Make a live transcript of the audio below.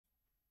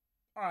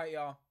Alright,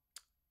 y'all.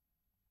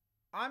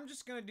 I'm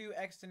just gonna do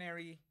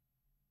Xdinary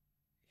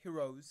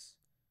Heroes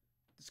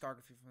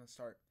discography from the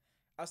start.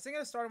 I was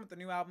thinking of starting with the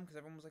new album because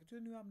everyone was like, do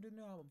the new album, do the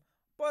new album.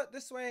 But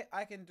this way,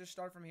 I can just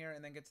start from here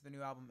and then get to the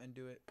new album and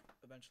do it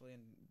eventually,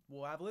 and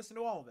we'll have listened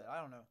to all of it.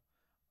 I don't know.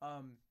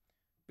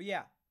 But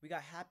yeah, we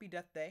got Happy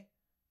Death Day.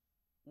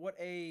 What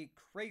a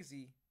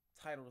crazy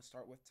title to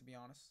start with, to be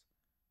honest.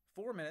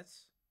 4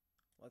 minutes.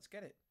 Let's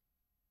get it.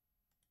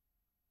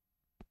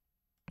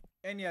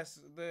 And yes,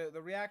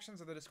 the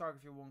reactions of the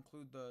discography will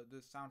include the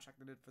soundtrack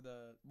they did for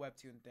the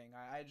webtoon thing.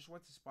 I just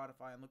went to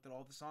Spotify and looked at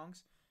all the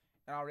songs,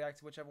 and I'll react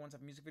to whichever ones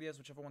have music videos,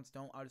 whichever ones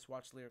don't, I'll just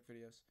watch lyric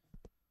videos.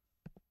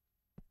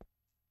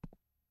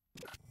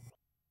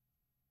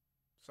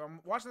 So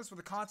I'm watching this with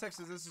the context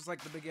of this is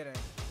like the beginning.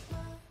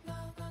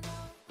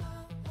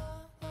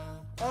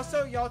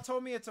 Also, y'all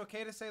told me it's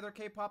okay to say they're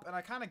K-pop, and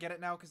I kind of get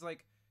it now, because,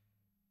 like,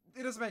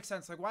 it doesn't make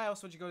sense. Like, why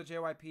else would you go to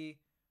JYP?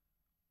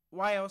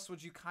 Why else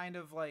would you kind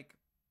of, like...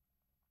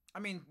 I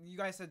mean, you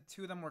guys said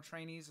 2 of them were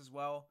trainees as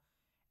well.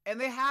 And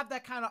they have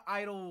that kind of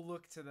idol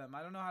look to them.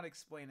 I don't know how to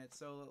explain it.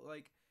 So,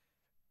 like...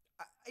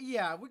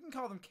 yeah, we can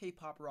call them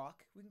K-pop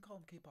rock. We can call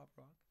them K-pop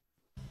rock.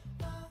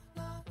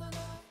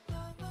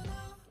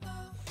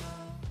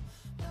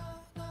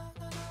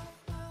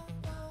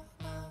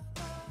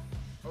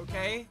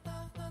 Okay.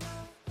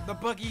 The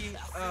boogie,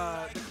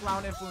 the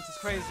clown influence is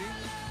crazy.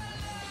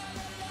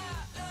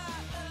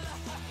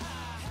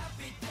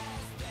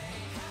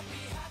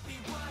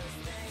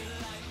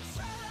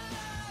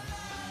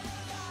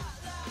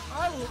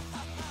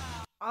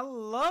 I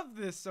love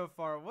this so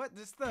far. What?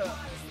 Just the...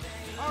 I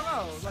don't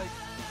know. Like,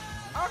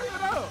 I don't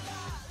even know.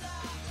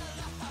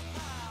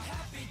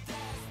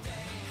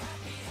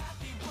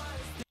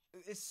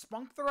 Is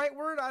spunk the right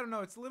word? I don't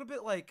know. It's a little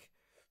bit like...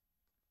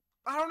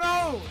 I don't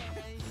know!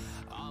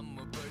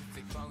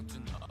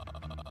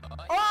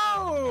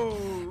 Oh!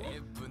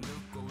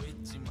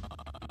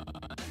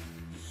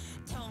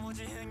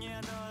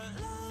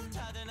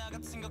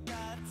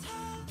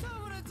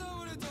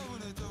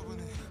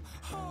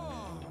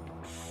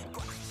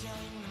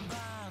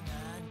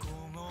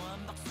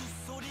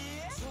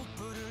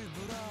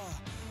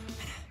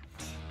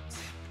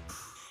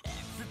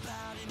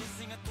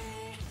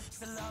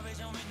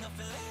 Celebration with no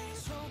feeling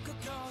손끝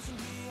꺼진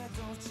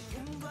뒤에도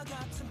지금과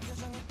같은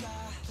표정일까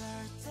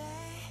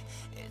Birthday,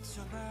 it's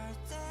your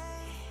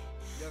birthday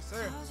Yes,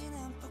 sir. 터지는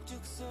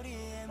폭죽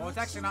소리에 Oh, it's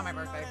actually not my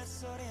birthday.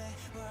 Worst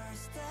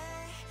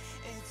day,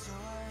 it's your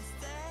worst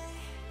day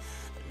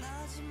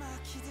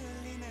나지막히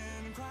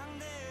들리는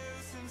광대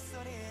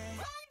웃음소리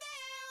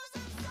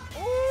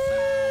Ooh,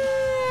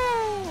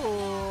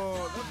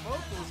 the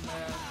vocals,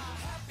 man.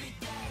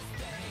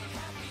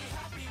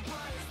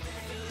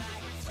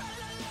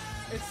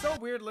 It's so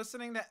weird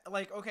listening that,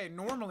 like, okay,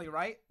 normally,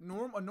 right?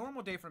 A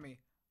normal day for me.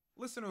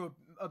 Listen to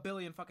a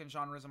billion fucking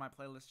genres on my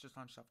playlist just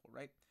on shuffle,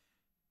 right?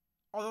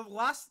 Although the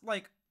last,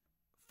 like,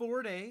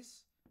 4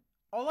 days,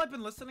 all I've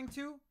been listening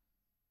to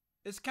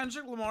is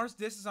Kendrick Lamar's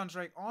Disses on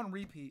Drake on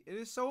repeat. It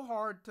is so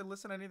hard to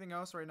listen to anything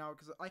else right now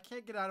because I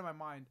can't get it out of my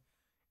mind.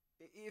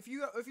 If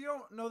you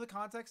don't know the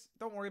context,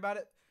 don't worry about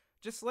it.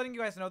 Just letting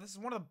you guys know, this is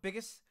one of the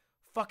biggest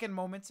fucking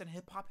moments in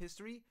hip-hop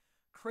history.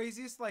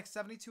 Craziest, like,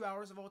 72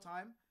 hours of all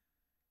time.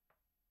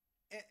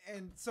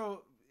 And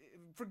so,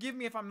 forgive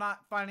me if I'm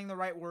not finding the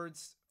right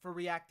words for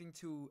reacting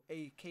to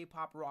a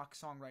K-pop rock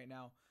song right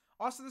now.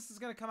 Also, this is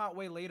going to come out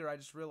way later, I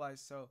just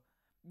realized. So,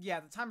 yeah,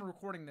 at the time of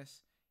recording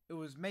this, it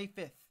was May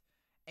 5th.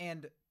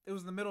 And it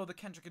was in the middle of the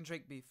Kendrick and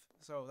Drake beef.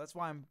 So, that's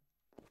why I'm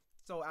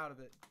so out of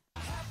it.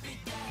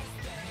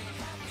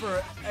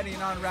 For any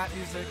non-rap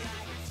music.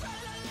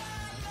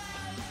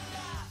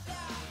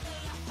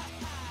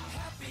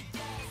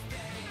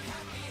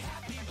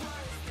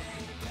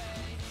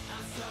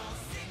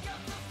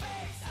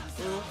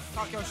 Ooh,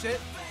 talk your shit.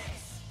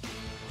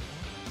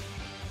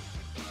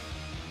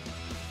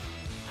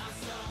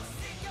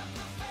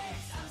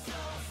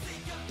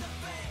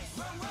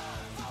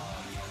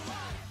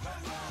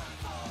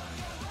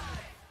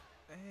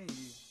 Hey.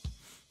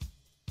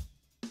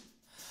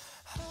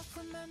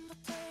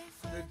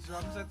 The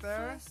drums are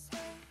there.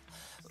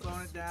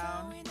 Slowing it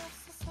down.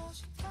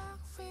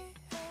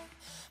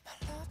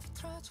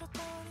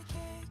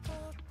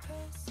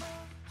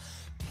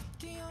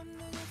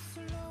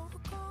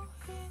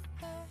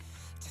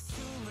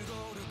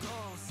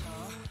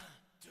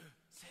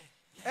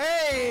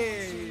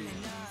 Hey!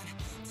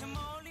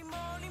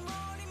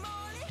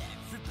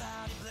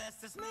 Everybody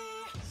blesses me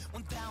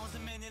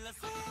 1000 Manila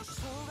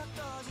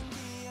소각떠진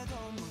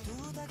뒤에도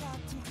모두 다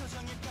같은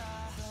표정일까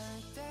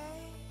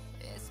Birthday,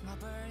 it's my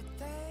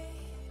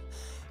birthday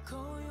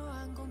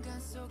고요한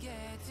공간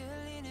속에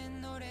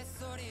들리는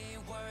노랫소리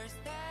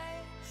Worst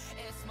day,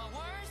 it's my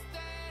worst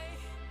day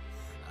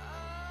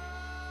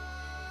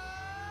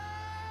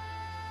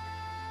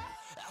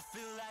I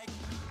feel like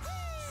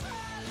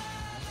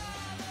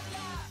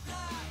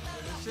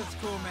This shit's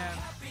cool, man.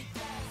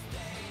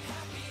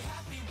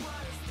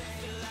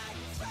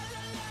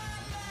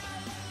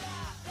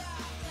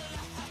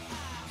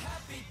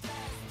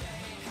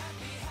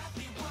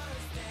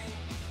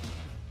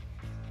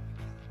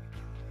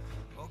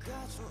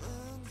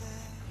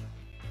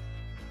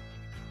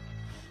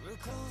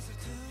 closer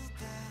to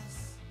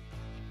this.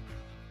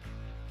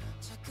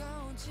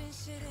 차가운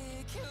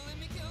진실이 killing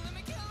me, killing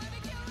me, killing me,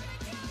 killing me,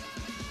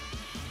 killing me.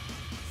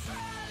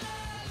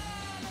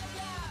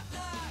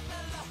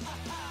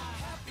 Tra-la-la-la-la-la-la-la.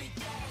 Happy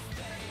death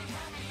day,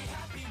 happy,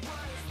 happy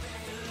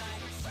birthday.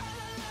 Like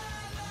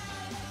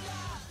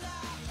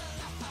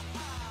tra-la-la-la-la-la-la-la.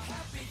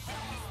 Happy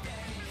death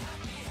day,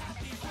 happy,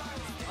 happy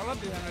birthday. I love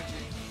the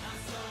energy.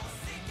 I'm so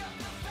sick of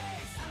the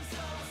face, I'm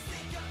so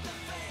sick of the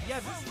face.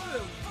 Yeah, this is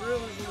a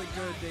really, really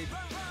good debut.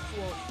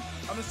 Well,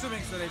 I'm assuming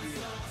it's the debut.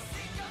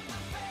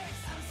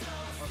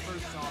 Our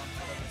first song.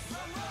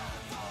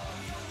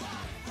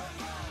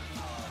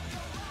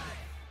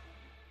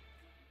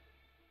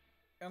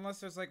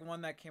 Unless there's like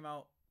one that came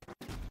out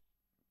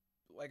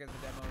like as a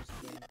demo or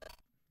something,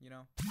 you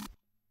know?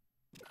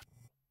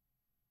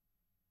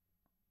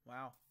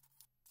 Wow.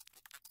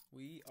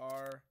 We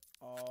are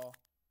all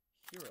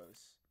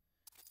heroes.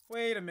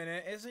 Wait a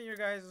minute, isn't your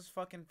guys'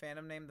 fucking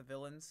fandom name the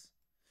Villains?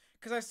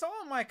 Because I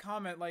saw in my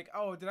comment, like,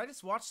 oh, did I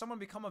just watch someone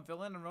become a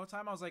villain in real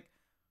time? I was like,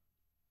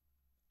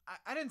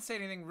 I didn't say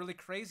anything really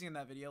crazy in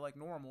that video, like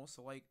normal,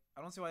 so, like,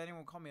 I don't see why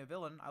anyone would call me a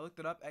villain. I looked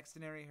it up,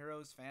 Xdinary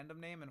Heroes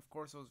fandom name, and of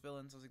course it was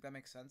Villains. I was like, that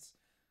makes sense.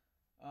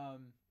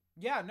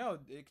 Yeah, no,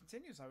 it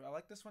continues. I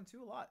like this one,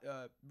 too, a lot.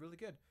 Really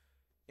good.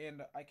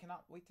 And I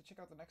cannot wait to check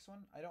out the next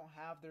one. I don't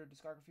have their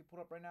discography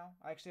pulled up right now.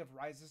 I actually have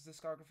Rise's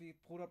discography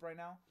pulled up right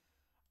now.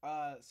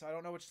 So I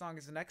don't know which song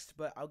is the next,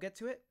 but I'll get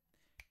to it.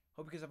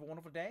 Hope you guys have a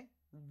wonderful day.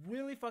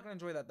 Really fucking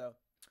enjoy that, though.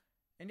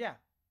 And yeah,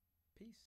 peace.